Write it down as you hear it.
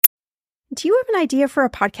Do you have an idea for a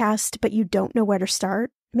podcast, but you don't know where to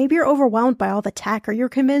start? Maybe you're overwhelmed by all the tech, or you're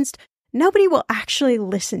convinced nobody will actually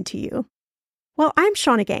listen to you. Well, I'm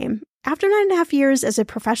Shannah Game. After 9.5 years as a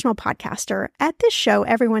professional podcaster, at this show,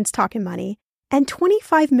 everyone's talking money, and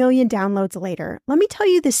 25 million downloads later, let me tell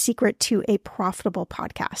you the secret to a profitable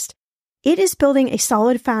podcast. It is building a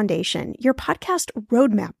solid foundation, your podcast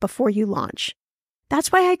roadmap before you launch. That's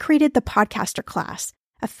why I created the Podcaster Class,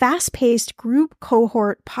 a fast-paced group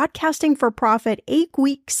cohort podcasting for profit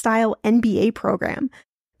 8-week style MBA program.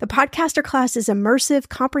 The Podcaster Class is immersive,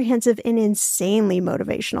 comprehensive, and insanely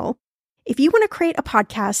motivational. If you want to create a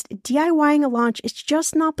podcast, DIYing a launch is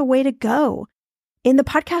just not the way to go. In the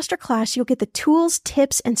Podcaster Class, you'll get the tools,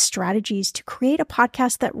 tips, and strategies to create a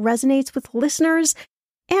podcast that resonates with listeners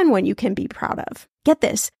and one you can be proud of. Get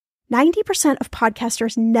this, 90% of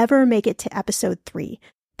podcasters never make it to episode 3.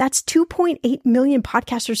 That's 2.8 million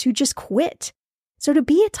podcasters who just quit. So to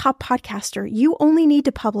be a top podcaster, you only need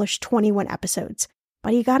to publish 21 episodes,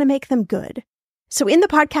 but you got to make them good. So in the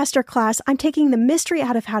Podcaster Class, I'm taking the mystery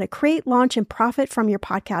out of how to create, launch, and profit from your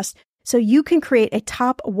podcast so you can create a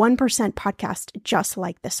top 1% podcast just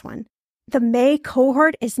like this one. The May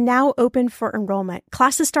cohort is now open for enrollment.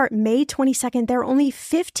 Classes start May 22nd. There are only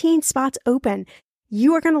 15 spots open.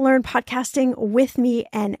 You are going to learn podcasting with me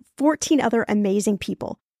and 14 other amazing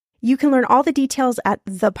people. You can learn all the details at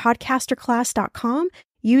thepodcasterclass.com.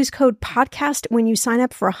 Use code PODCAST when you sign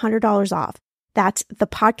up for $100 off. That's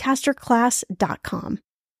thepodcasterclass.com.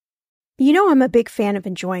 You know I'm a big fan of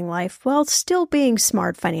enjoying life while still being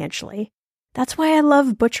smart financially. That's why I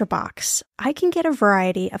love ButcherBox. I can get a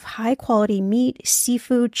variety of high-quality meat,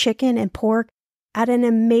 seafood, chicken, and pork at an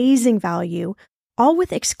amazing value, all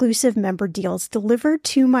with exclusive member deals delivered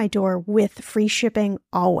to my door with free shipping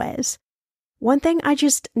always. One thing I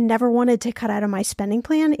just never wanted to cut out of my spending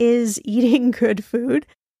plan is eating good food.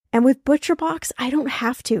 And with ButcherBox, I don't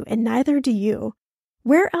have to, and neither do you.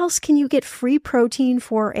 Where else can you get free protein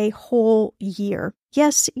for a whole year?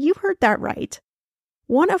 Yes, you heard that right.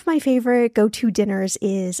 One of my favorite go-to dinners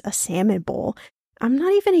is a salmon bowl. I'm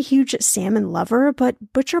not even a huge salmon lover,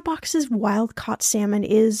 but ButcherBox's wild-caught salmon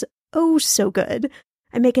is oh so good.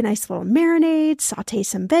 I make a nice little marinade, saute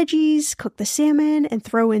some veggies, cook the salmon, and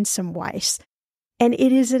throw in some rice. And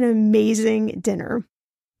it is an amazing dinner.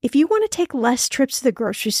 If you want to take less trips to the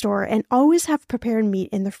grocery store and always have prepared meat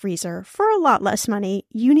in the freezer for a lot less money,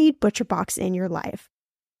 you need ButcherBox in your life.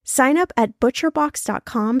 Sign up at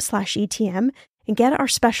butcherbox.com/ETM and get our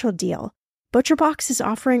special deal. ButcherBox is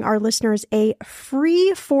offering our listeners a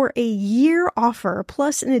free for a year offer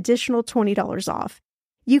plus an additional $20 off.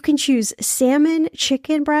 You can choose salmon,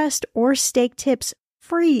 chicken breast, or steak tips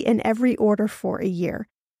free in every order for a year.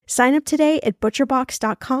 Sign up today at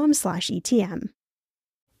butcherbox.com/ETM.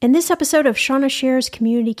 In this episode of Shannah Shares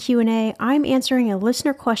Community Q&A, I'm answering a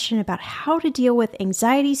listener question about how to deal with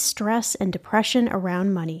anxiety, stress, and depression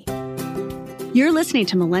around money. You're listening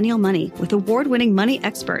to Millennial Money with award-winning money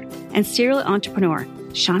expert and serial entrepreneur,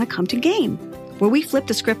 Shannah Come to Game, where we flip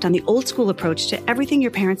the script on the old-school approach to everything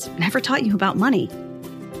your parents never taught you about money.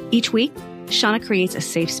 Each week, Shannah creates a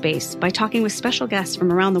safe space by talking with special guests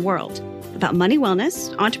from around the world about money wellness,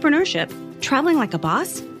 entrepreneurship, traveling like a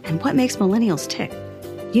boss, and what makes millennials tick.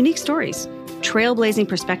 Unique stories, trailblazing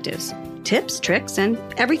perspectives, tips, tricks, and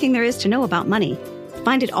everything there is to know about money.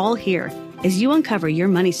 Find it all here as you uncover your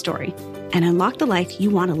money story and unlock the life you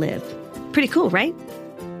want to live. Pretty cool, right?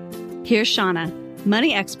 Here's Shannah,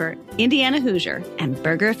 money expert, Indiana Hoosier, and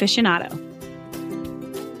burger aficionado.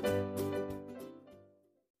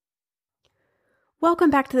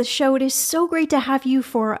 Welcome back to the show. It is so great to have you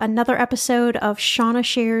for another episode of Shannah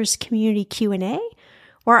Shares Community Q&A,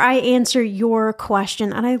 where I answer your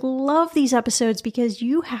question. And I love these episodes because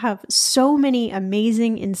you have so many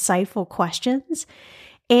amazing, insightful questions.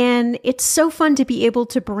 And it's so fun to be able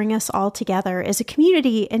to bring us all together as a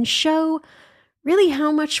community and show really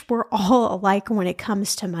how much we're all alike when it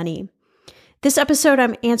comes to money. This episode,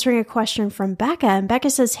 I'm answering a question from Becca. And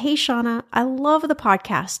Becca says, "Hey, Shannah, I love the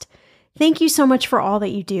podcast. Thank you so much for all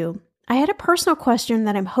that you do. I had a personal question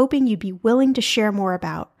that I'm hoping you'd be willing to share more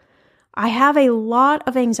about. I have a lot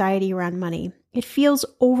of anxiety around money. It feels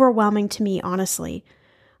overwhelming to me, honestly.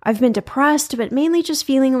 I've been depressed, but mainly just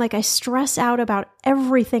feeling like I stress out about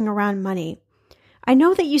everything around money. I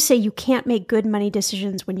know that you say you can't make good money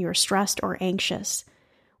decisions when you are stressed or anxious.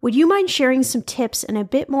 Would you mind sharing some tips and a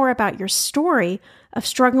bit more about your story of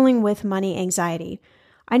struggling with money anxiety?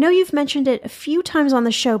 I know you've mentioned it a few times on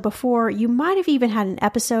the show before. You might have even had an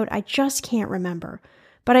episode. I just can't remember.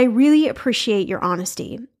 But I really appreciate your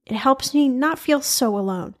honesty. It helps me not feel so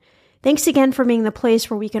alone. Thanks again for being the place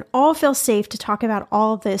where we can all feel safe to talk about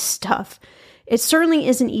all this stuff. It certainly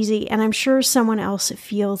isn't easy, and I'm sure someone else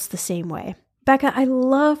feels the same way. Becca, I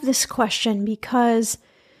love this question because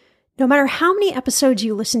no matter how many episodes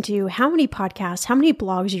you listen to, how many podcasts, how many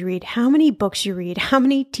blogs you read, how many books you read, how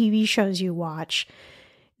many TV shows you watch,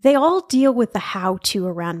 they all deal with the how-to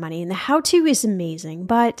around money, and the how-to is amazing.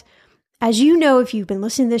 But as you know, if you've been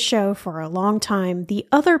listening to this show for a long time, the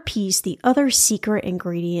other piece, the other secret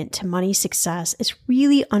ingredient to money success is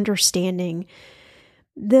really understanding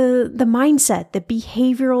the mindset, the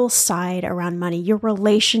behavioral side around money, your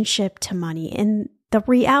relationship to money. And the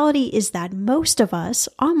reality is that most of us,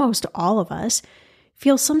 almost all of us,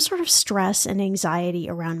 feel some sort of stress and anxiety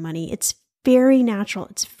around money. It's very natural.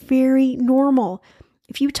 It's very normal.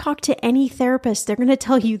 If you talk to any therapist, they're going to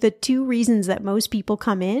tell you the two reasons that most people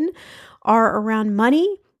come in are around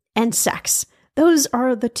money and sex. Those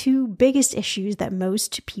are the two biggest issues that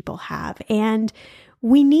most people have. And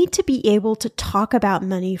we need to be able to talk about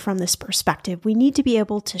money from this perspective. We need to be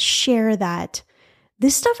able to share that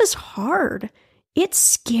this stuff is hard. It's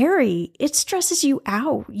scary. It stresses you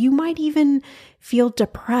out. You might even feel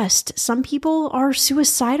depressed. Some people are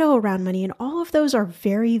suicidal around money, and all of those are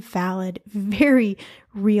very valid, very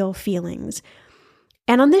real feelings.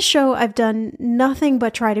 And on this show, I've done nothing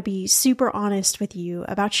but try to be super honest with you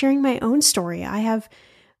about sharing my own story. I have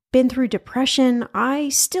been through depression. I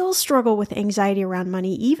still struggle with anxiety around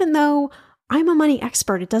money, even though I'm a money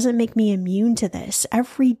expert. It doesn't make me immune to this.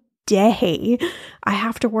 Every day, I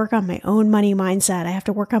have to work on my own money mindset. I have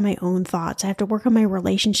to work on my own thoughts. I have to work on my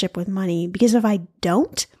relationship with money, because if I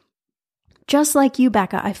don't, just like you,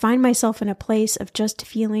 Becca, I find myself in a place of just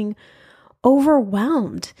feeling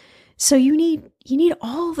overwhelmed. So you need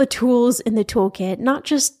all the tools in the toolkit, not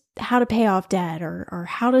just how to pay off debt or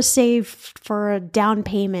how to save for a down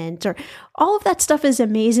payment, or all of that stuff is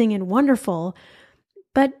amazing and wonderful.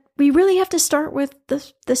 But we really have to start with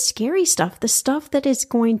the scary stuff, the stuff that is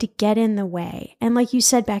going to get in the way. And like you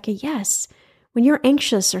said, Becca, yes, when you're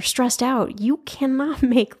anxious or stressed out, you cannot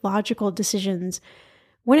make logical decisions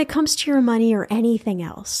when it comes to your money or anything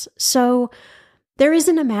else. So there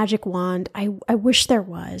isn't a magic wand. I wish there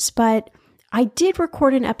was, but I did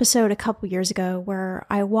record an episode a couple years ago where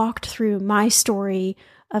I walked through my story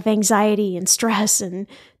of anxiety and stress and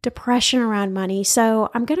depression around money. So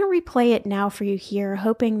I'm going to replay it now for you here,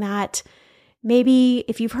 hoping that maybe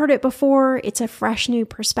if you've heard it before, it's a fresh new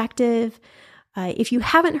perspective. If you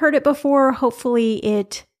haven't heard it before, hopefully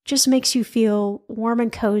it just makes you feel warm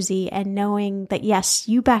and cozy, and knowing that yes,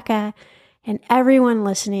 you, Becca, and everyone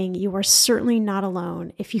listening, you are certainly not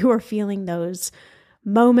alone if you are feeling those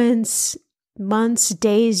moments, months,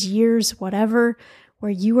 days, years, whatever,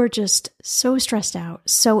 where you are just so stressed out,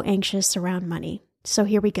 so anxious around money. So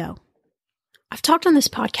here we go. I've talked on this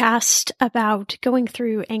podcast about going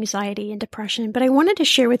through anxiety and depression, but I wanted to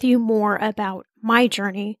share with you more about my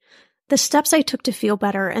journey, the steps I took to feel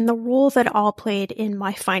better, and the role that it all played in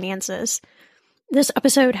my finances. This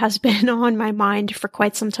episode has been on my mind for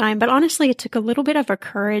quite some time, but honestly, it took a little bit of a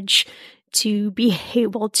courage to be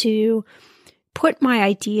able to put my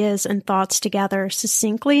ideas and thoughts together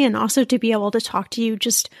succinctly, and also to be able to talk to you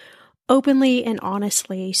just openly and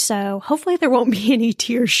honestly. So hopefully there won't be any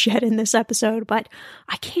tears shed in this episode, but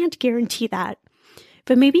I can't guarantee that.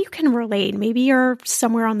 But maybe you can relate. Maybe you're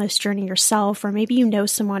somewhere on this journey yourself, or maybe you know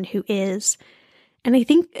someone who is. And I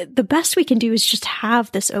think the best we can do is just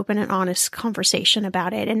have this open and honest conversation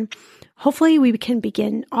about it. And hopefully we can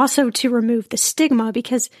begin also to remove the stigma,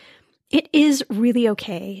 because it is really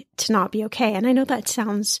okay to not be okay. And I know that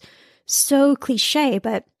sounds so cliche,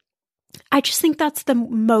 but I just think that's the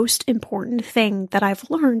most important thing that I've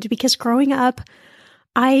learned, because growing up,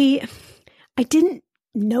 I didn't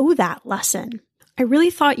know that lesson. I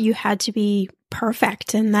really thought you had to be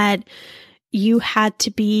perfect, and that you had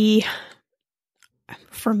to be,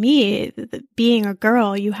 for me, being a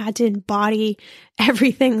girl, you had to embody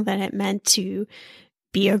everything that it meant to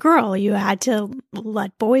be a girl. You had to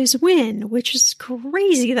let boys win, which is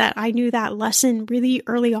crazy that I knew that lesson really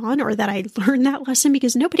early on, or that I learned that lesson,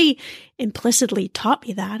 because nobody implicitly taught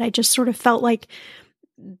me that. I just sort of felt like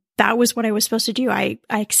that was what I was supposed to do. I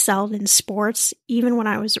excelled in sports even when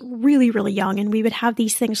I was really, really young, and we would have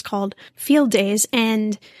these things called field days,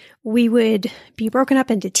 and we would be broken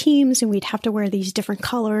up into teams, and we'd have to wear these different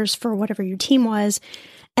colors for whatever your team was.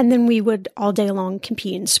 And then we would all day long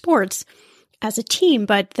compete in sports as a team,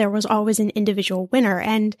 but there was always an individual winner.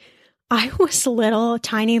 And I was a little,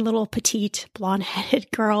 tiny, little petite,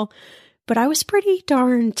 blonde-headed girl, but I was pretty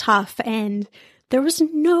darn tough, and there was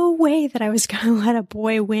no way that I was going to let a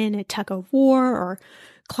boy win at tug of war or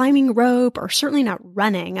climbing rope or certainly not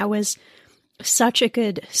running. I was such a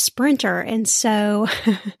good sprinter. And so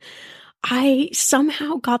I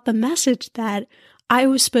somehow got the message that I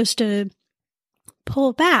was supposed to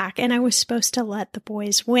pull back and I was supposed to let the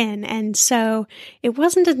boys win. And so it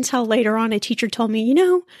wasn't until later on a teacher told me,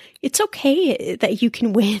 it's okay that you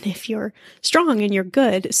can win if you're strong and you're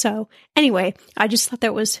good. So anyway, I just thought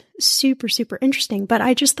that was super, super interesting. But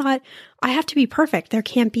I just thought I have to be perfect. There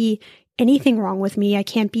can't be anything wrong with me. I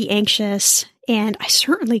can't be anxious, and I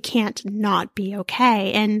certainly can't not be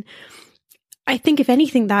okay. And I think if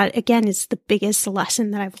anything, that again is the biggest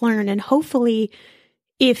lesson that I've learned. And hopefully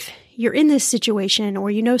if you're in this situation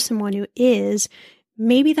or you know someone who is,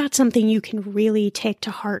 maybe that's something you can really take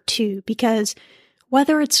to heart too, because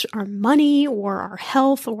whether it's our money or our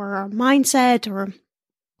health or our mindset or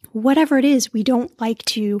whatever it is, we don't like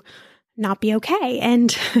to not be okay.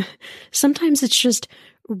 And sometimes it's just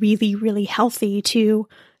really, really healthy to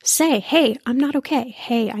say, hey, I'm not okay.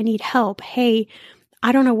 Hey, I need help. Hey,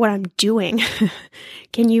 I don't know what I'm doing.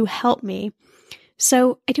 Can you help me?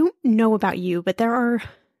 So I don't know about you, but there are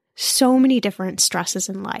so many different stresses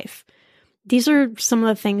in life. These are some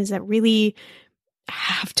of the things that really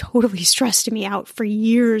have totally stressed me out for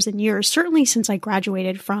years and years, certainly since I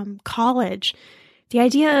graduated from college. The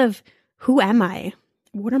idea of who am I?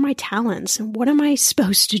 What are my talents? And what am I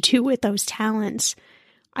supposed to do with those talents?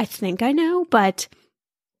 I think I know, but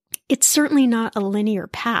it's certainly not a linear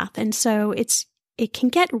path. And so it can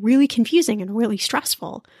get really confusing and really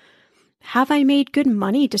stressful. Have I made good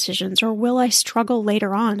money decisions, or will I struggle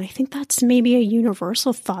later on? I think that's maybe a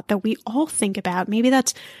universal thought that we all think about. Maybe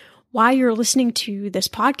that's why you're listening to this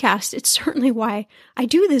podcast. It's certainly why I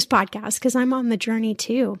do this podcast, because I'm on the journey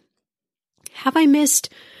too. Have I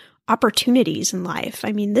missed opportunities in life?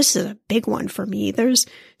 I mean, this is a big one for me. There's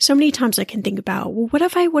so many times I can think about, well, what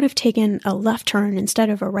if I would have taken a left turn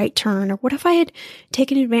instead of a right turn? Or what if I had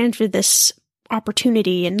taken advantage of this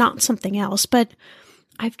opportunity and not something else? But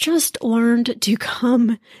I've just learned to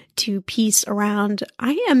come to peace around,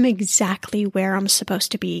 I am exactly where I'm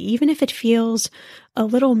supposed to be. Even if it feels a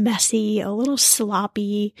little messy, a little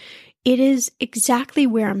sloppy, it is exactly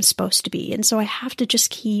where I'm supposed to be. And so I have to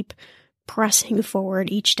just keep pressing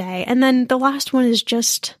forward each day. And then the last one is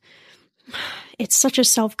just, it's such a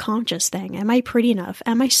self-conscious thing. Am I pretty enough?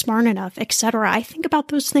 Am I smart enough? Etc. I think about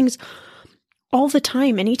those things all the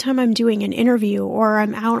time. Anytime I'm doing an interview or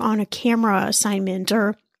I'm out on a camera assignment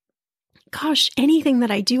or gosh, anything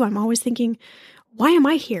that I do, I'm always thinking, why am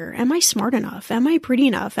I here? Am I smart enough? Am I pretty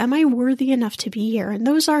enough? Am I worthy enough to be here? And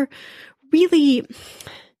those are really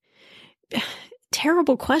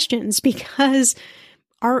terrible questions, because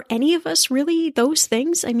are any of us really those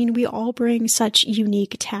things? I mean, we all bring such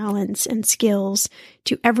unique talents and skills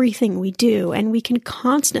to everything we do, and we can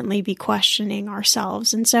constantly be questioning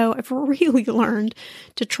ourselves. And so I've really learned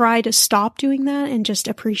to try to stop doing that and just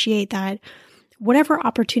appreciate that whatever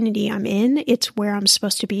opportunity I'm in, it's where I'm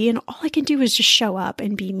supposed to be. And all I can do is just show up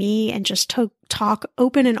and be me and just talk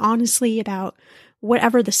open and honestly about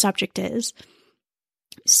whatever the subject is.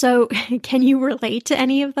 So can you relate to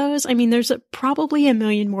any of those? I mean, there's probably a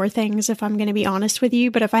million more things if I'm going to be honest with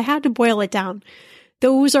you, but if I had to boil it down,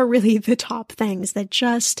 those are really the top things that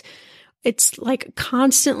just, it's like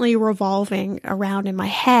constantly revolving around in my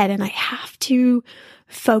head, and I have to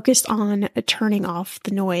focus on turning off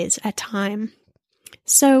the noise at time.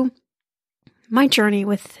 So my journey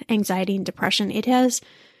with anxiety and depression, it has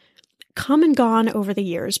come and gone over the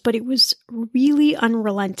years, but it was really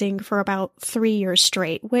unrelenting for about 3 years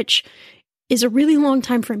straight, which is a really long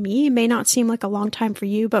time for me. It may not seem like a long time for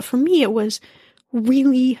you, but for me, it was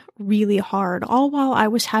really, really hard, all while I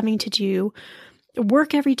was having to do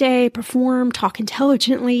work every day, perform, talk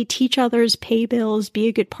intelligently, teach others, pay bills, be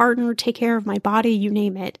a good partner, take care of my body, you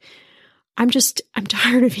name it. I'm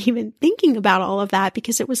tired of even thinking about all of that,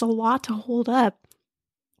 because it was a lot to hold up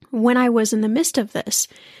when I was in the midst of this.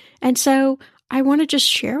 And so I want to just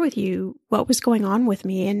share with you what was going on with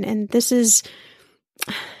me. And this is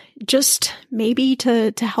just maybe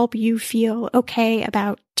to help you feel okay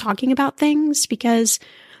about talking about things, because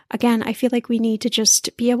again, I feel like we need to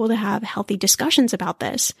just be able to have healthy discussions about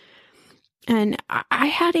this. And I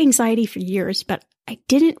had anxiety for years, but I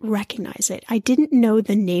didn't recognize it. I didn't know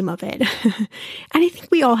the name of it. And I think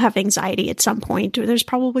we all have anxiety at some point. There's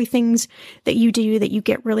probably things that you do that you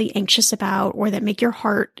get really anxious about, or that make your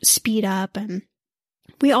heart speed up. And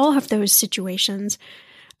we all have those situations.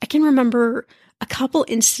 I can remember a couple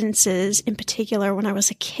instances in particular when I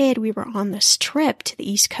was a kid. We were on this trip to the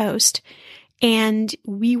East Coast, and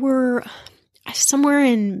we were somewhere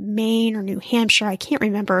in Maine or New Hampshire. I can't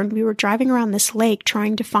remember. And we were driving around this lake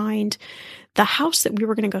trying to find the house that we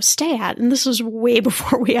were going to go stay at, and this was way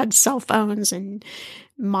before we had cell phones and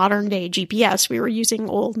modern day GPS. We were using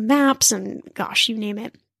old maps and gosh, you name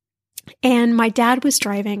it. And my dad was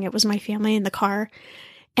driving. It was my family in the car.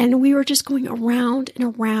 And we were just going around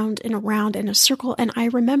and around and around in a circle. And I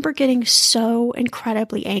remember getting so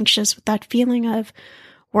incredibly anxious with that feeling of,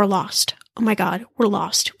 we're lost. Oh my God, we're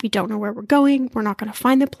lost. We don't know where we're going. We're not going to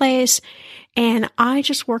find the place. And I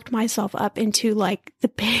just worked myself up into like the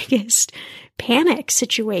biggest panic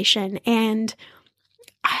situation. And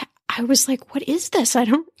I was like, what is this? I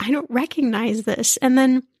don't recognize this. And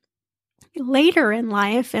then later in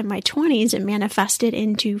life, in my 20s, it manifested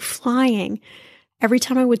into flying. Every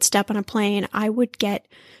time I would step on a plane, I would get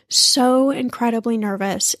so incredibly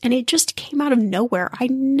nervous, and it just came out of nowhere. I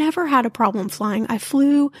never had a problem flying. I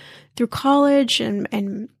flew through college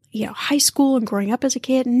and high school and growing up as a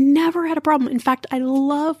kid, never had a problem. In fact, I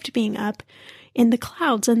loved being up in the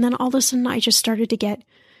clouds. And then all of a sudden, I just started to get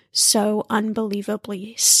so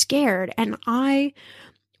unbelievably scared, and I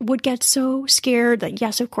would get so scared that,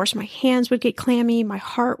 yes, of course, my hands would get clammy, my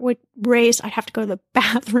heart would race, I'd have to go to the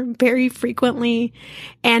bathroom very frequently,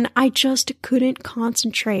 and I just couldn't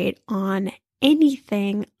concentrate on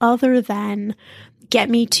anything other than get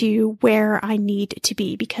me to where I need to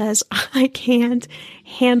be, because I can't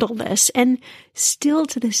handle this. And still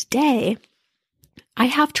to this day, I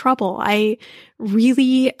have trouble. I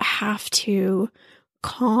really have to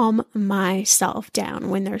calm myself down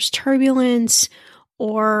when there's turbulence,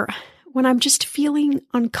 or when I'm just feeling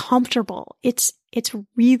uncomfortable. It's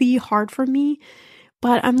really hard for me,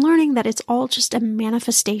 but I'm learning that it's all just a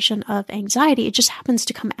manifestation of anxiety. It just happens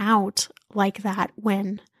to come out like that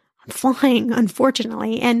when I'm flying,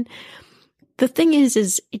 unfortunately. And the thing is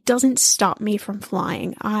it doesn't stop me from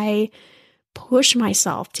flying. I push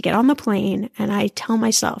myself to get on the plane, and I tell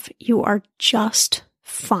myself, you are just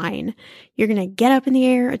fine. You're going to get up in the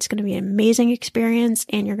air. It's going to be an amazing experience,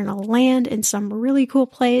 and you're going to land in some really cool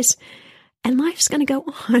place, and life's going to go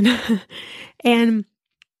on. And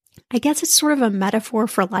I guess it's sort of a metaphor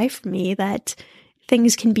for life for me, that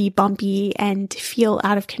things can be bumpy and feel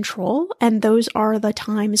out of control. And those are the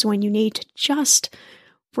times when you need to just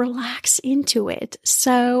relax into it.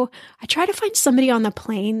 So I try to find somebody on the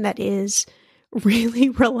plane that is really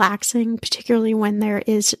relaxing, particularly when there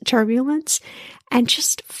is turbulence, and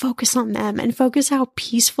just focus on them and focus how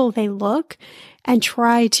peaceful they look and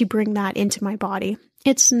try to bring that into my body.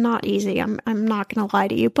 It's not easy. I'm not going to lie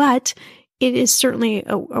to you, but it is certainly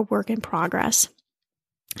a work in progress.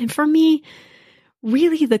 And for me,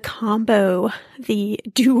 really the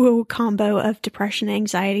duo combo of depression and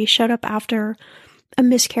anxiety showed up after a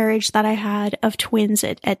miscarriage that I had of twins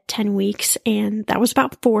at 10 weeks, and that was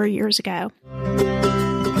about 4 years ago.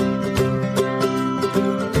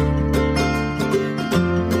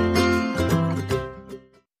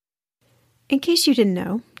 In case you didn't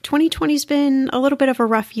know, 2020's been a little bit of a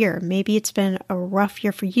rough year. Maybe it's been a rough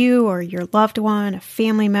year for you or your loved one, a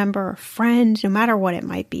family member, a friend, no matter what it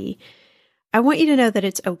might be. I want you to know that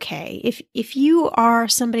it's okay. If you are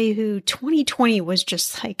somebody who 2020 was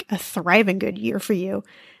just like a thriving good year for you,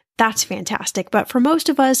 that's fantastic. But for most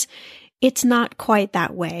of us, it's not quite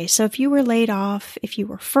that way. So if you were laid off, if you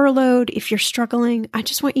were furloughed, if you're struggling, I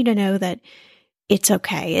just want you to know that it's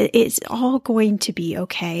okay. It's all going to be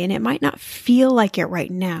okay. And it might not feel like it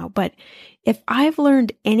right now, but if I've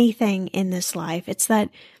learned anything in this life, it's that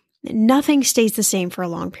nothing stays the same for a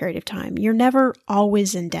long period of time. You're never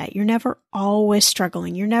always in debt. You're never always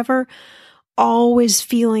struggling. You're never always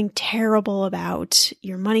feeling terrible about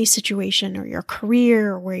your money situation or your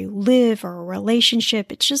career or where you live or a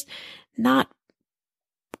relationship. It's just not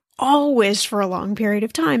always for a long period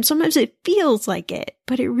of time. Sometimes it feels like it,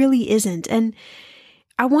 but it really isn't. And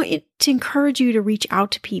I want to encourage you to reach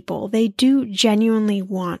out to people. They do genuinely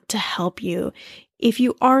want to help you. If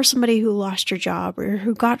you are somebody who lost your job or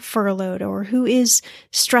who got furloughed or who is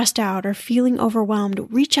stressed out or feeling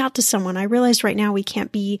overwhelmed, reach out to someone. I realize right now we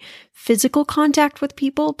can't be physical contact with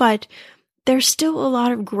people, but there's still a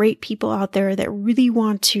lot of great people out there that really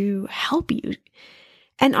want to help you.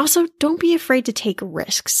 And also, don't be afraid to take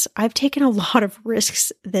risks. I've taken a lot of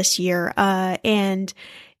risks this year, and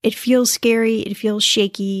it feels scary, it feels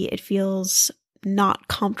shaky, it feels not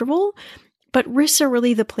comfortable. But risks are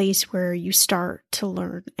really the place where you start to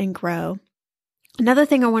learn and grow. Another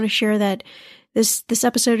thing I want to share, that this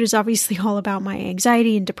episode is obviously all about my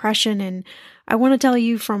anxiety and depression. And I want to tell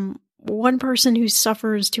you, from one person who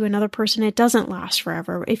suffers to another person, it doesn't last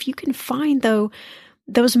forever. If you can find, though,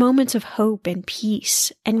 those moments of hope and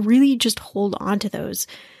peace and really just hold on to those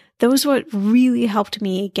what really helped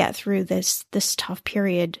me get through this tough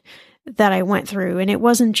period that I went through. And it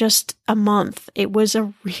wasn't just a month. It was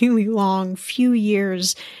a really long few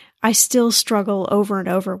years. I still struggle over and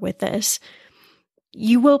over with this.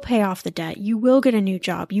 You will pay off the debt. You will get a new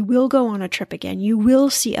job. You will go on a trip again. You will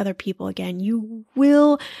see other people again. You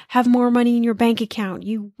will have more money in your bank account.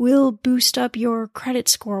 You will boost up your credit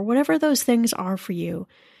score, whatever those things are for you.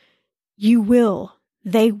 You will.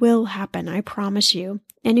 They will happen. I promise you.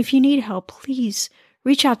 And if you need help, please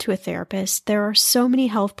reach out to a therapist. There are so many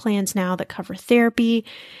health plans now that cover therapy.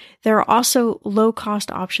 There are also low-cost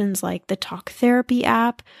options like the Talk Therapy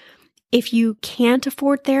app. If you can't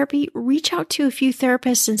afford therapy, reach out to a few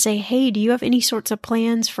therapists and say, hey, do you have any sorts of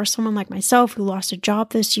plans for someone like myself who lost a job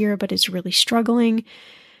this year but is really struggling?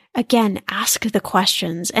 Again, ask the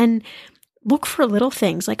questions and look for little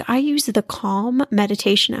things. Like I use the Calm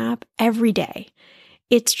meditation app every day.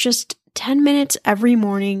 It's just 10 minutes every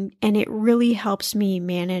morning and it really helps me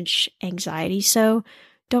manage anxiety. So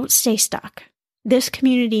don't stay stuck. This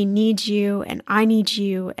community needs you and I need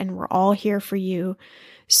you and we're all here for you.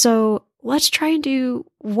 So let's try and do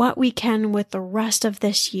what we can with the rest of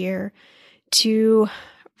this year to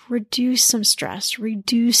reduce some stress,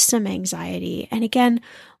 reduce some anxiety. And again,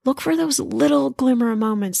 look for those little glimmer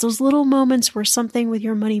moments, those little moments where something with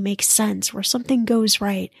your money makes sense, where something goes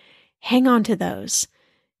right. Hang on to those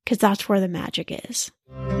because that's where the magic is.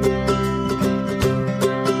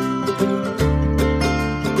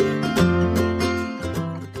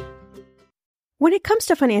 When it comes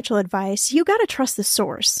to financial advice, you got to trust the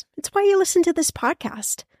source. It's why you listen to this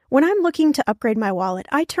podcast. When I'm looking to upgrade my wallet,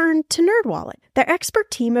 I turn to NerdWallet. Their expert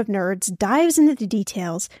team of nerds dives into the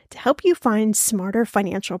details to help you find smarter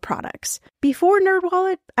financial products. Before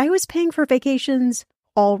NerdWallet, I was paying for vacations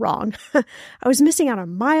all wrong. I was missing out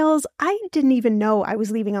on miles I didn't even know I was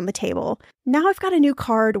leaving on the table. Now I've got a new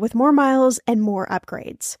card with more miles and more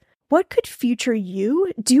upgrades. What could future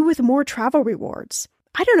you do with more travel rewards?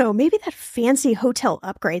 I don't know, maybe that fancy hotel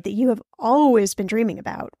upgrade that you have always been dreaming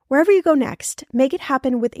about. Wherever you go next, make it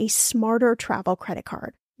happen with a smarter travel credit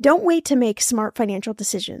card. Don't wait to make smart financial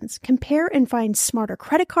decisions. Compare and find smarter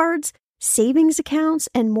credit cards, savings accounts,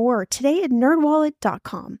 and more today at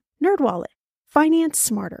nerdwallet.com. NerdWallet. Finance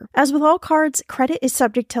smarter. As with all cards, credit is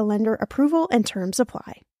subject to lender approval and terms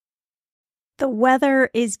apply. The weather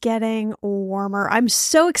is getting warmer. I'm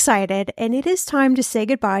so excited, and it is time to say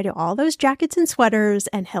goodbye to all those jackets and sweaters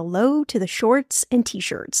and hello to the shorts and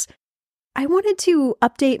t-shirts. I wanted to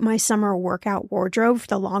update my summer workout wardrobe for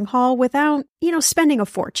the long haul without, spending a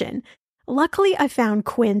fortune. Luckily, I found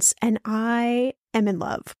Quince, and I am in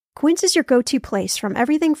love. Quince is your go-to place from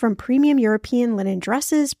everything from premium European linen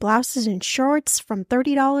dresses, blouses, and shorts from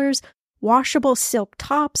 $30, washable silk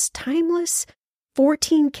tops, timeless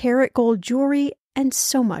 14-karat gold jewelry, and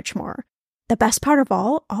so much more. The best part of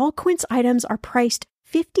all Quince items are priced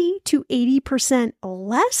 50 to 80%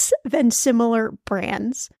 less than similar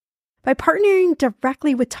brands. By partnering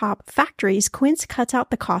directly with top factories, Quince cuts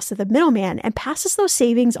out the cost of the middleman and passes those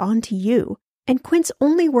savings on to you. And Quince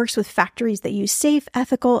only works with factories that use safe,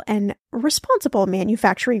 ethical, and responsible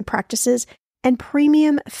manufacturing practices and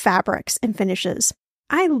premium fabrics and finishes.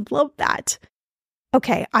 I love that.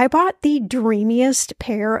 Okay, I bought the dreamiest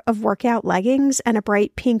pair of workout leggings and a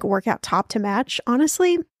bright pink workout top to match.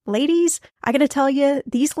 Honestly, ladies, I gotta tell you,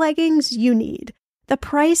 these leggings you need. The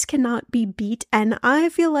price cannot be beat, and I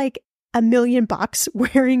feel like $1 million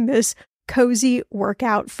wearing this cozy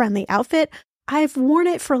workout-friendly outfit. I've worn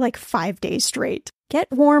it for like 5 days straight. Get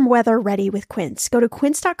warm weather ready with Quince. Go to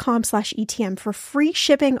quince.com/ETM for free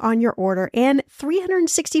shipping on your order and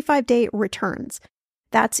 365-day returns.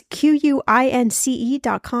 That's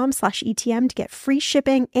QUINCE.com/ETM to get free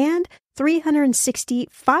shipping and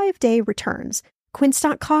 365-day returns.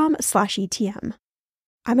 Quince.com/ETM.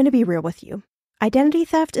 I'm going to be real with you. Identity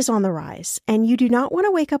theft is on the rise, and you do not want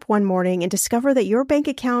to wake up one morning and discover that your bank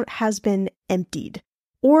account has been emptied,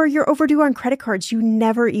 or you're overdue on credit cards you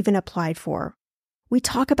never even applied for. We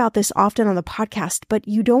talk about this often on the podcast, but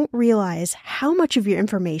you don't realize how much of your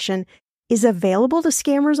information is available to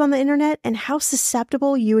scammers on the internet and how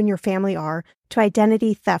susceptible you and your family are to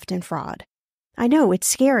identity theft and fraud. I know it's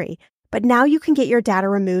scary, but now you can get your data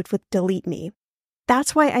removed with Delete Me.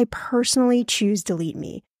 That's why I personally choose Delete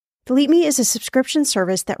Me. Delete Me is a subscription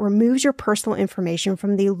service that removes your personal information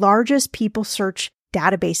from the largest people search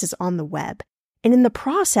databases on the web, and in the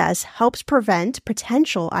process helps prevent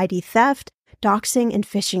potential ID theft, doxing, and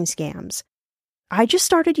phishing scams. I just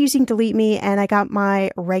started using Delete Me and I got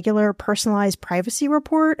my regular personalized privacy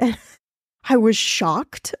report and I was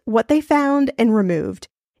shocked what they found and removed.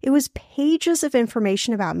 It was pages of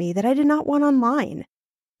information about me that I did not want online.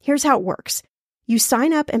 Here's how it works. You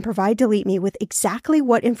sign up and provide Delete Me with exactly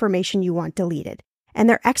what information you want deleted, and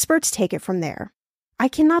their experts take it from there. I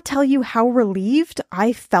cannot tell you how relieved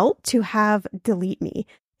I felt to have Delete Me.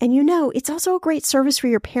 And it's also a great service for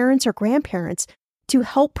your parents or grandparents to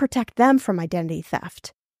help protect them from identity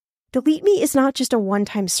theft. Delete Me is not just a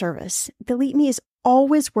one-time service. Delete Me is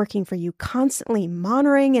always working for you, constantly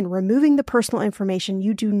monitoring and removing the personal information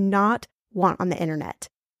you do not want on the internet.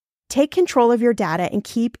 Take control of your data and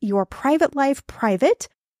keep your private life private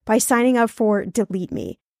by signing up for Delete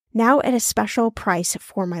Me, now at a special price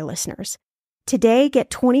for my listeners. Today, get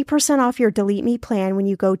 20% off your Delete Me plan when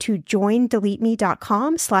you go to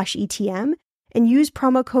joindeleteme.com/ETM and use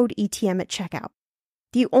promo code ETM at checkout.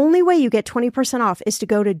 The only way you get 20% off is to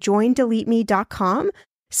go to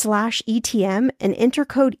joindeleteme.com/ETM and enter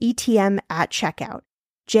code ETM at checkout.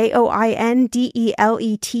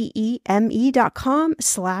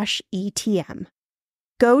 joindeleteme.com/ETM.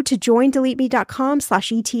 Go to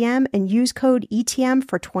joindeleteme.com/ETM and use code ETM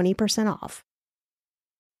for 20% off.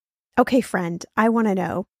 Okay, friend, I want to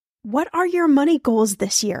know, what are your money goals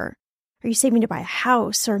this year? Are you saving to buy a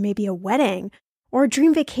house or maybe a wedding or a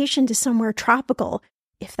dream vacation to somewhere tropical?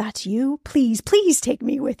 If that's you, please take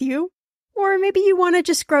me with you. Or maybe you want to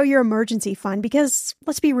just grow your emergency fund because,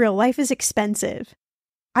 let's be real, life is expensive.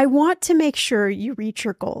 I want to make sure you reach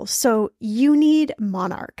your goals, so you need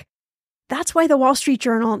Monarch. That's why the Wall Street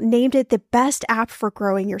Journal named it the best app for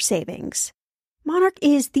growing your savings. Monarch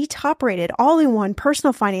is the top-rated all-in-one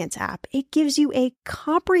personal finance app. It gives you a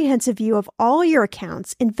comprehensive view of all your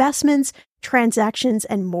accounts, investments, transactions,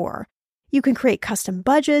 and more. You can create custom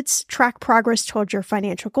budgets, track progress towards your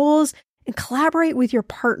financial goals, and collaborate with your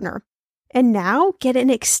partner. And now, get an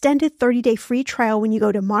extended 30-day free trial when you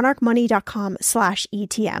go to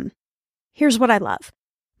monarchmoney.com/ETM. Here's what I love.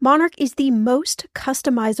 Monarch is the most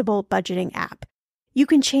customizable budgeting app. You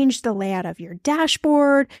can change the layout of your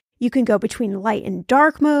dashboard. You can go between light and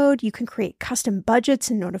dark mode. You can create custom budgets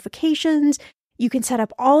and notifications. You can set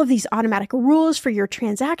up all of these automatic rules for your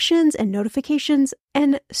transactions and notifications,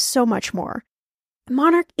 and so much more.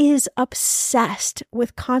 Monarch is obsessed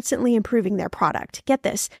with constantly improving their product. Get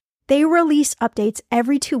this. They release updates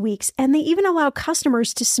every 2 weeks, and they even allow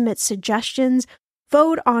customers to submit suggestions,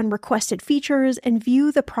 vote on requested features, and view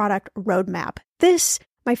the product roadmap. This,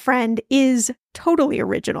 my friend, is totally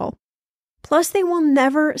original. Plus, they will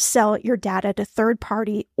never sell your data to third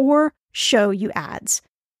party or show you ads.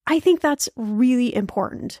 I think that's really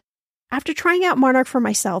important. After trying out Monarch for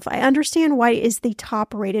myself, I understand why it is the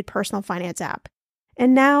top-rated personal finance app.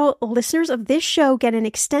 And now, listeners of this show get an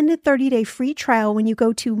extended 30-day free trial when you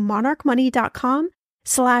go to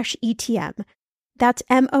monarchmoney.com/ETM. That's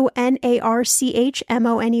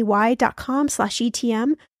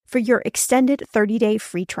monarchmoney.com/ETM for your extended 30-day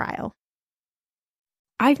free trial.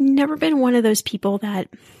 I've never been one of those people that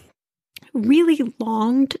really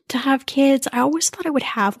longed to have kids. I always thought I would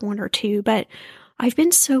have one or two, but I've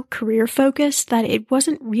been so career focused that it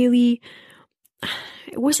wasn't really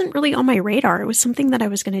on my radar. It was something that I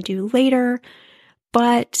was going to do later,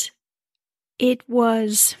 but it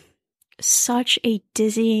was such a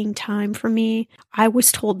dizzying time for me. I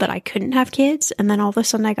was told that I couldn't have kids, and then all of a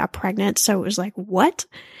sudden I got pregnant, so it was like, what?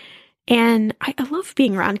 And I love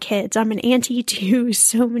being around kids. I'm an auntie to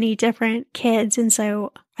so many different kids, and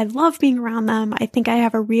so I love being around them. I think I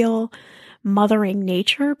have a real mothering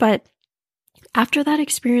nature, but after that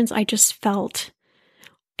experience, I just felt,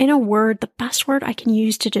 in a word, the best word I can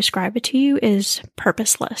use to describe it to you is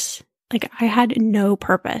purposeless. Like, I had no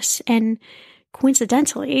purpose. And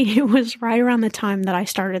coincidentally, it was right around the time that I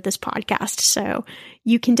started this podcast, so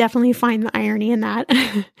you can definitely find the irony in that.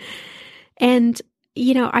 And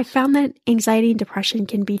I found that anxiety and depression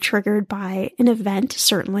can be triggered by an event,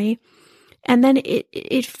 certainly. And then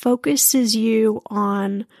it focuses you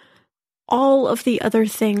on all of the other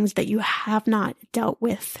things that you have not dealt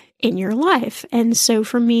with in your life. And so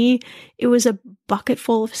for me, it was a bucket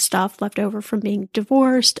full of stuff left over from being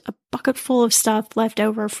divorced, a bucket full of stuff left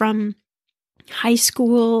over from high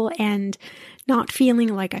school and not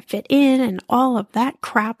feeling like I fit in and all of that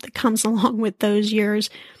crap that comes along with those years.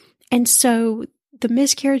 And so the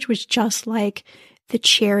miscarriage was just like the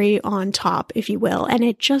cherry on top, if you will, and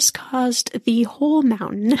it just caused the whole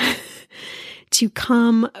mountain to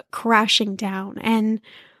come crashing down. And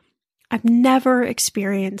I've never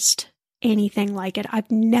experienced anything like it.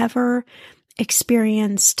 I've never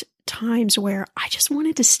experienced times where I just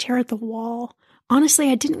wanted to stare at the wall.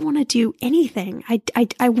 Honestly, I didn't want to do anything. I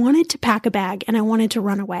wanted to pack a bag and I wanted to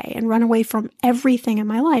run away from everything in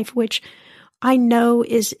my life, which I know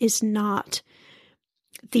is not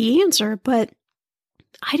the answer, but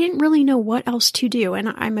I didn't really know what else to do. And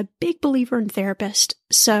I'm a big believer in therapists.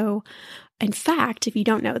 So in fact, if you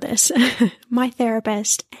don't know this, my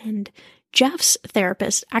therapist and Jeff's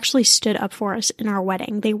therapist actually stood up for us in our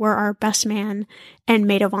wedding. They were our best man and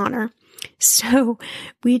maid of honor. So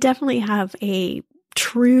we definitely have a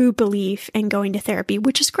true belief in going to therapy,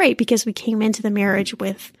 which is great because we came into the marriage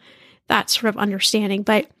with that sort of understanding.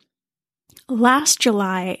 But last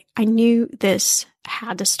July, I knew this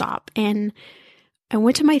had to stop. And I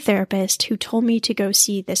went to my therapist who told me to go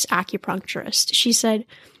see this acupuncturist. She said,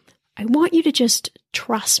 I want you to just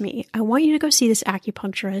trust me. I want you to go see this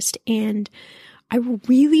acupuncturist. And I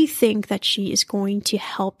really think that she is going to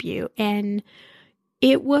help you. And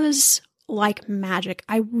it was like magic.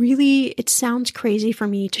 It sounds crazy for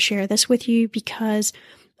me to share this with you because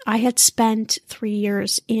I had spent 3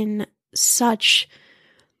 years in such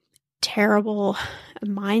terrible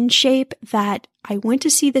mind shape that I went to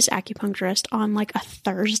see this acupuncturist on like a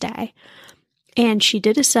Thursday. And she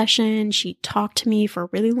did a session. She talked to me for a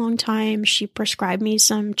really long time. She prescribed me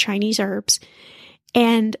some Chinese herbs.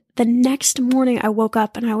 And the next morning I woke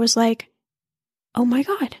up and I was like, oh my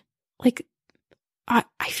God, like I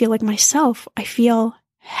feel like myself. I feel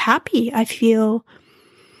happy. I feel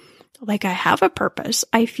like I have a purpose.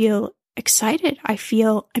 I feel excited.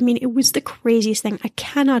 It was the craziest thing. I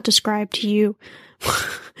cannot describe to you.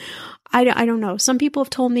 I don't know. Some people have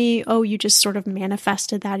told me, oh, you just sort of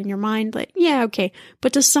manifested that in your mind. Like, yeah, okay.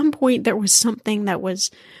 But to some point, there was something that was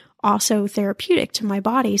also therapeutic to my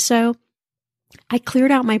body. So I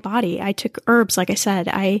cleared out my body. I took herbs, like I said.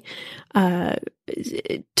 I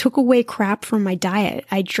took away crap from my diet.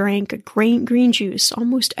 I drank green juice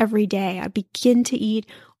almost every day. I began to eat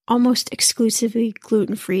almost exclusively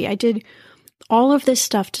gluten-free. I did all of this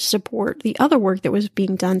stuff to support the other work that was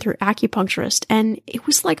being done through acupuncturist. And it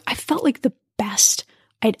was like, I felt like the best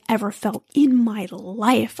I'd ever felt in my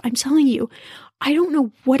life. I'm telling you, I don't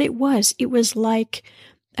know what it was. It was like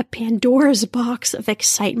a Pandora's box of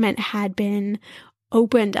excitement had been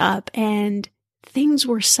opened up and things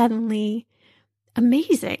were suddenly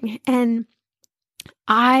amazing. And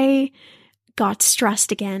I got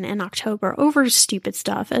stressed again in October over stupid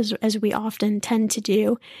stuff, as we often tend to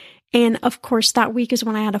do. And of course, that week is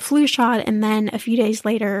when I had a flu shot, and then a few days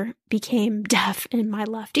later became deaf in my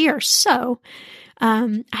left ear. So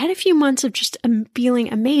I had a few months of just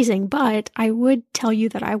feeling amazing, but I would tell you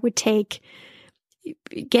that I would take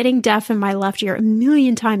getting deaf in my left ear a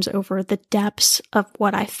million times over the depths of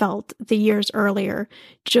what I felt the years earlier.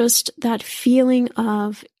 Just that feeling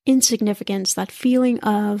of insignificance, that feeling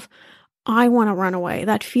of I want to run away,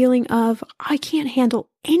 that feeling of I can't handle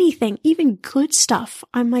anything, even good stuff.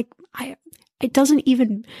 I'm like, it doesn't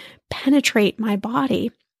even penetrate my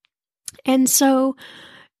body. And so,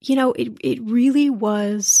 it really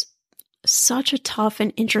was such a tough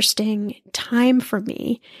and interesting time for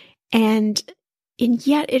me. And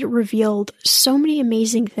yet it revealed so many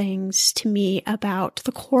amazing things to me about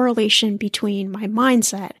the correlation between my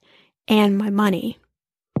mindset and my money.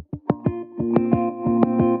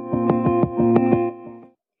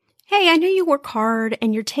 Hey, I know you work hard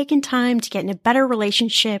and you're taking time to get in a better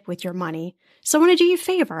relationship with your money. So I want to do you a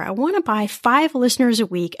favor. I want to buy 5 listeners a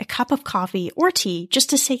week a cup of coffee or tea just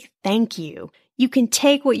to say thank you. You can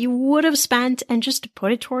take what you would have spent and just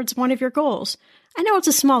put it towards one of your goals. I know it's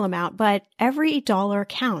a small amount, but every dollar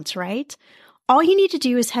counts, right? All you need to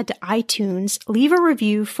do is head to iTunes, leave a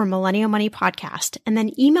review for Millennial Money Podcast, and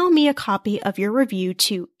then email me a copy of your review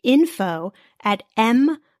to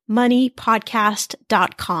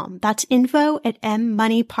info@mmoneypodcast.com. That's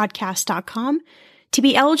info@mmoneypodcast.com to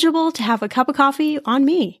be eligible to have a cup of coffee on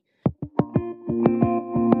me.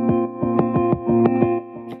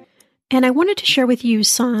 And I wanted to share with you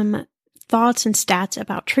some thoughts and stats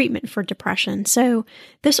about treatment for depression. So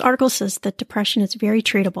this article says that depression is very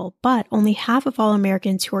treatable, but only half of all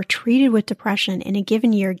Americans who are treated with depression in a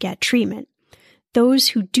given year get treatment. Those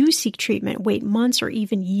who do seek treatment wait months or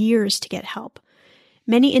even years to get help.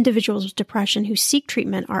 Many individuals with depression who seek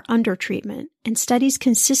treatment are under treatment, and studies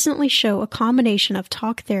consistently show a combination of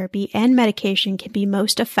talk therapy and medication can be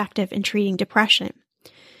most effective in treating depression.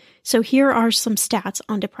 So here are some stats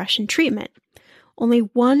on depression treatment. Only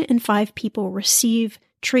 1 in 5 people receive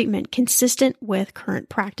treatment consistent with current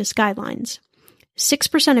practice guidelines.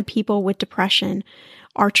 6% of people with depression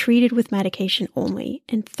are treated with medication only,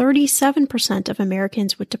 and 37% of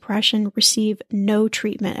Americans with depression receive no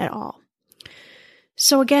treatment at all.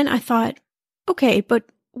 So again, I thought, okay, but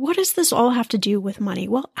what does this all have to do with money?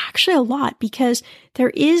 Well, actually a lot, because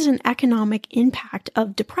there is an economic impact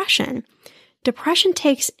of depression. Depression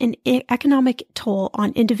takes an economic toll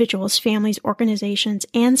on individuals, families, organizations,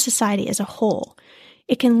 and society as a whole.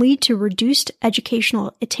 It can lead to reduced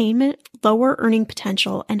educational attainment, lower earning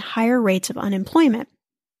potential, and higher rates of unemployment.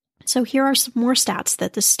 So here are some more stats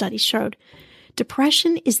that this study showed.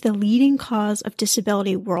 Depression is the leading cause of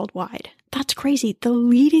disability worldwide. That's crazy. The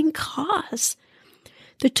leading cause.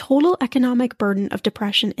 The total economic burden of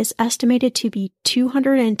depression is estimated to be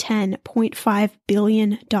 $210.5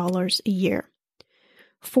 billion a year.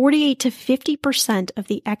 48 to 50% of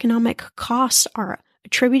the economic costs are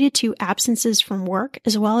attributed to absences from work,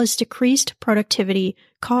 as well as decreased productivity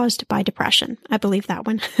caused by depression. I believe that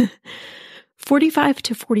one. 45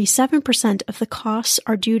 to 47% of the costs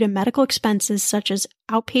are due to medical expenses such as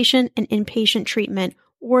outpatient and inpatient treatment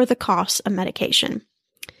or the costs of medication.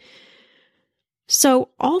 So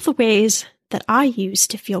all the ways that I use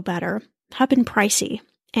to feel better have been pricey,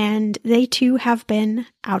 and they too have been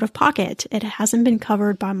out of pocket. It hasn't been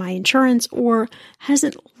covered by my insurance or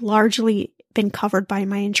hasn't largely been covered by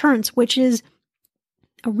my insurance, which is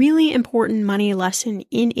a really important money lesson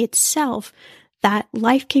in itself, that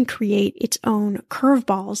life can create its own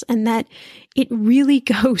curveballs and that it really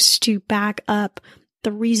goes to back up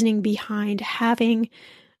the reasoning behind having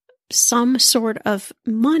some sort of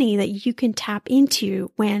money that you can tap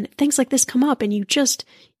into when things like this come up and you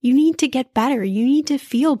need to get better. You need to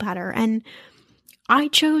feel better. And I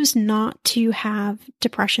chose not to have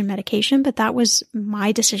depression medication, but that was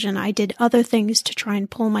my decision. I did other things to try and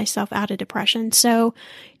pull myself out of depression. So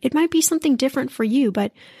it might be something different for you,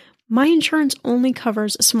 but my insurance only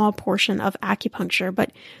covers a small portion of acupuncture.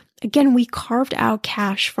 But again, we carved out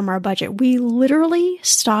cash from our budget. We literally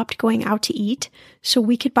stopped going out to eat so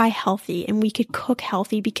we could buy healthy and we could cook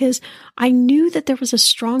healthy, because I knew that there was a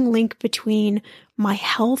strong link between my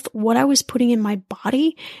health, what I was putting in my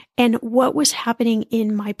body, and what was happening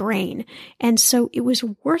in my brain. And so it was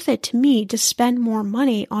worth it to me to spend more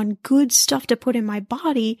money on good stuff to put in my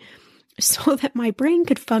body so that my brain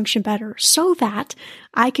could function better, so that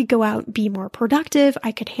I could go out and be more productive,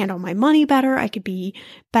 I could handle my money better, I could be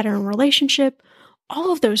better in relationship,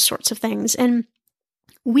 all of those sorts of things. And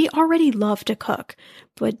we already love to cook,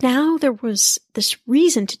 but now there was this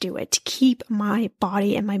reason to do it, to keep my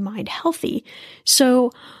body and my mind healthy.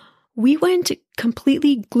 So we went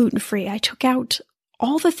completely gluten-free. I took out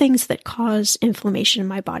all the things that cause inflammation in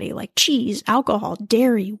my body, like cheese, alcohol,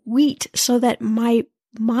 dairy, wheat, so that my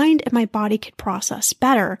mind and my body could process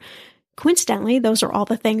better. Coincidentally, those are all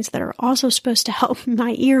the things that are also supposed to help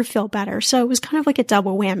my ear feel better. So it was kind of like a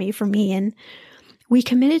double whammy for me. And we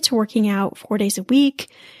committed to working out 4 days a week.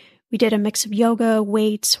 We did a mix of yoga,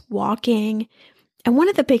 weights, walking. And one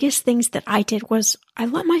of the biggest things that I did was I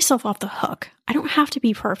let myself off the hook. I don't have to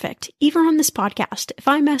be perfect. Even on this podcast, if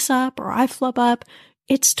I mess up or I flub up,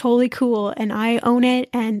 it's totally cool and I own it.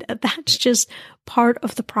 And that's just part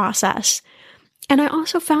of the process. And I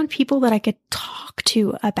also found people that I could talk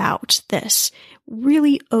to about this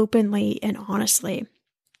really openly and honestly.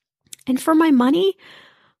 And for my money,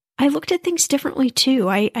 I looked at things differently too.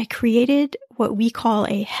 I created what we call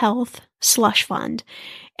a health slush fund,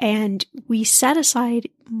 and we set aside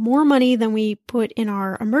more money than we put in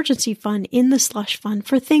our emergency fund in the slush fund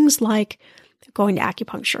for things like going to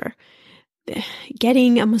acupuncture,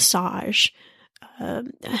 getting a massage,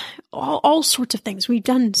 all sorts of things. We've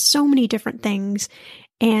done so many different things,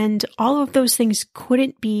 and all of those things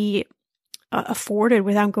couldn't be afforded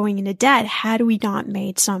without going into debt had we not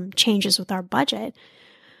made some changes with our budget.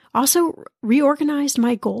 Also reorganized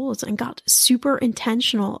my goals and got super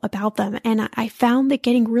intentional about them. And I found that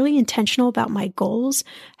getting really intentional about my goals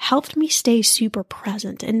helped me stay super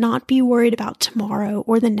present and not be worried about tomorrow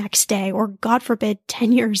or the next day or, God forbid,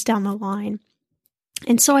 10 years down the line.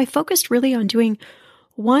 And so I focused really on doing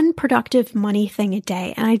one productive money thing a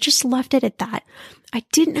day, and I just left it at that. I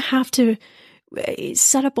didn't have to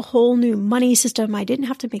set up a whole new money system. I didn't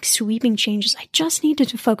have to make sweeping changes. I just needed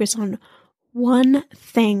to focus on one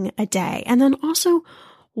thing a day, and then also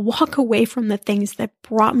walk away from the things that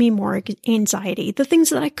brought me more anxiety, the things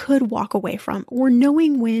that I could walk away from, or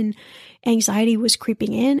knowing when anxiety was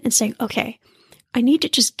creeping in and saying, okay, I need to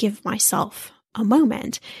just give myself a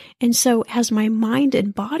moment. And so as my mind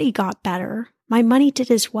and body got better, my money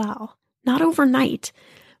did as well. Not overnight,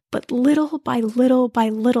 but little by little by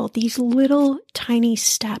little, these little tiny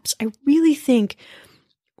steps. I really think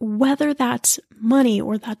whether that's money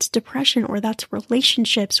or that's depression or that's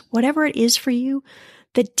relationships, whatever it is for you,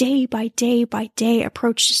 the day by day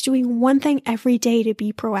approach, just doing one thing every day to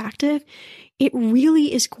be proactive, it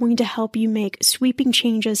really is going to help you make sweeping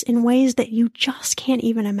changes in ways that you just can't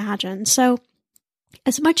even imagine. So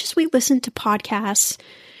as much as we listen to podcasts,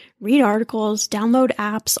 read articles, download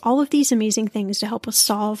apps, all of these amazing things to help us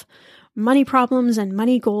solve money problems and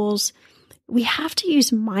money goals, we have to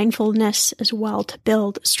use mindfulness as well to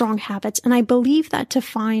build strong habits. And I believe that to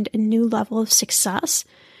find a new level of success,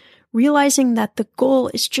 realizing that the goal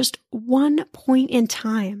is just one point in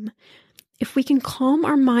time, if we can calm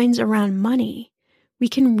our minds around money, we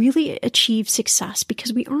can really achieve success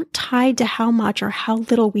because we aren't tied to how much or how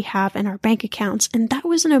little we have in our bank accounts. And that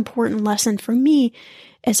was an important lesson for me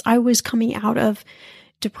as I was coming out of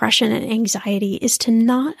depression and anxiety, is to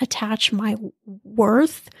not attach my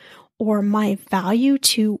worth or my value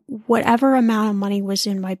to whatever amount of money was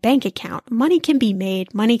in my bank account. Money can be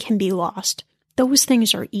made, money can be lost. Those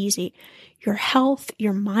things are easy. Your health,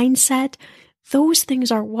 your mindset, those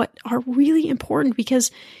things are what are really important because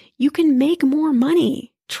you can make more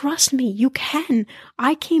money. Trust me, you can.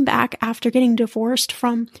 I came back after getting divorced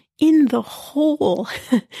from in the hole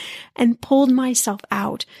and pulled myself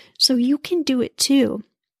out. So you can do it too.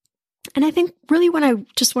 And I think really what I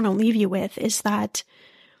just want to leave you with is that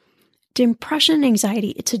depression and anxiety,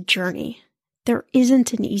 it's a journey. There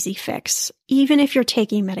isn't an easy fix. Even if you're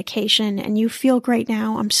taking medication and you feel great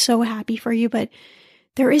now, I'm so happy for you, but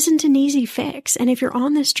there isn't an easy fix. And if you're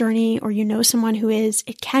on this journey or you know someone who is,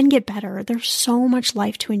 it can get better. There's so much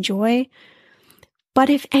life to enjoy. But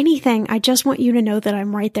if anything, I just want you to know that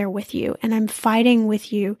I'm right there with you and I'm fighting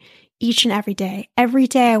with you each and every day. Every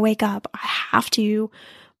day I wake up, I have to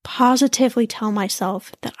positively tell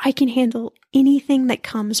myself that I can handle anything that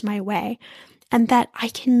comes my way and that I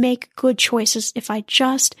can make good choices if I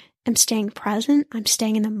just am staying present, I'm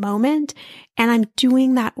staying in the moment, and I'm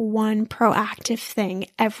doing that one proactive thing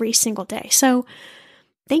every single day. So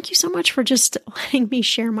thank you so much for just letting me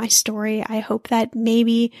share my story. I hope that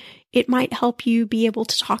maybe it might help you be able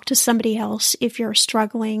to talk to somebody else if you're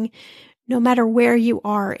struggling, no matter where you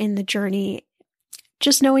are in the journey.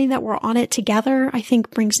 Just knowing that we're on it together, I think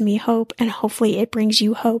brings me hope, and hopefully it brings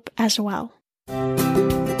you hope as well.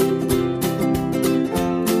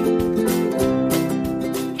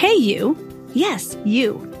 Hey, you. Yes,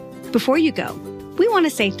 you. Before you go, we want to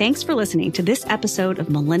say thanks for listening to this episode of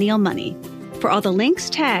Millennial Money. For all the links,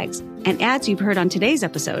 tags, and ads you've heard on today's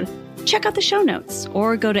episode, check out the show notes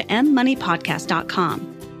or go to mmoneypodcast.com,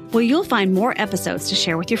 where you'll find more episodes to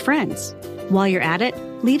share with your friends. While you're at it,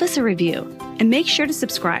 leave us a review and make sure to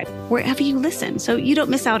subscribe wherever you listen so you don't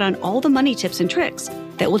miss out on all the money tips and tricks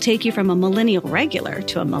that will take you from a millennial regular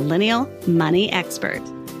to a millennial money expert.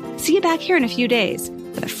 See you back here in a few days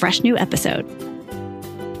with a fresh new episode.